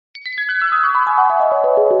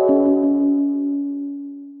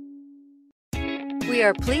We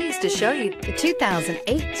are pleased to show you the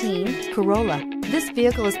 2018 Corolla. This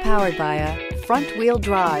vehicle is powered by a front-wheel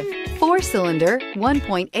drive, 4-cylinder,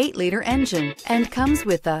 1.8-liter engine, and comes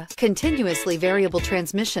with a continuously variable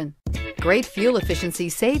transmission. Great fuel efficiency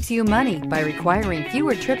saves you money by requiring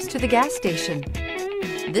fewer trips to the gas station.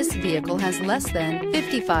 This vehicle has less than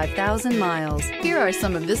 55,000 miles. Here are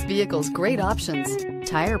some of this vehicle's great options: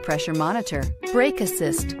 tire pressure monitor, brake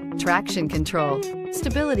assist, traction control,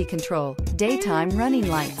 stability control, daytime running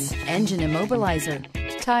lights, engine immobilizer,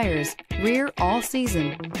 tires, rear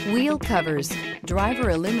all-season, wheel covers, driver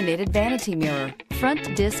illuminated vanity mirror,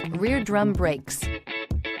 front disc rear drum brakes.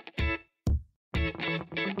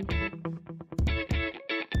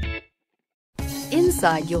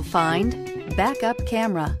 Inside you'll find backup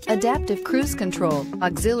camera, adaptive cruise control,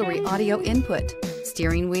 auxiliary audio input,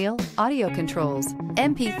 steering wheel audio controls,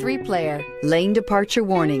 MP3 player, lane departure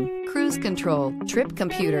warning, cruise control, trip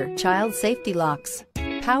computer, child safety locks,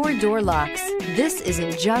 power door locks. This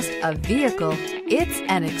isn't just a vehicle, it's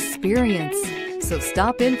an experience. So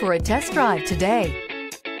stop in for a test drive today.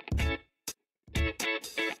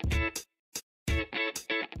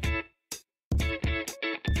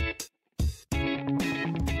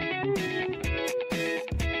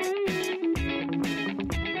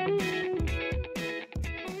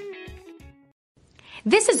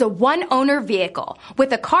 This is a one-owner vehicle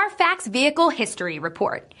with a Carfax Vehicle History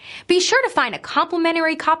Report. Be sure to find a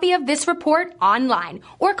complimentary copy of this report online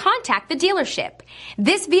or contact the dealership.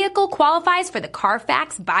 This vehicle qualifies for the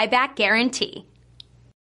Carfax Buyback Guarantee.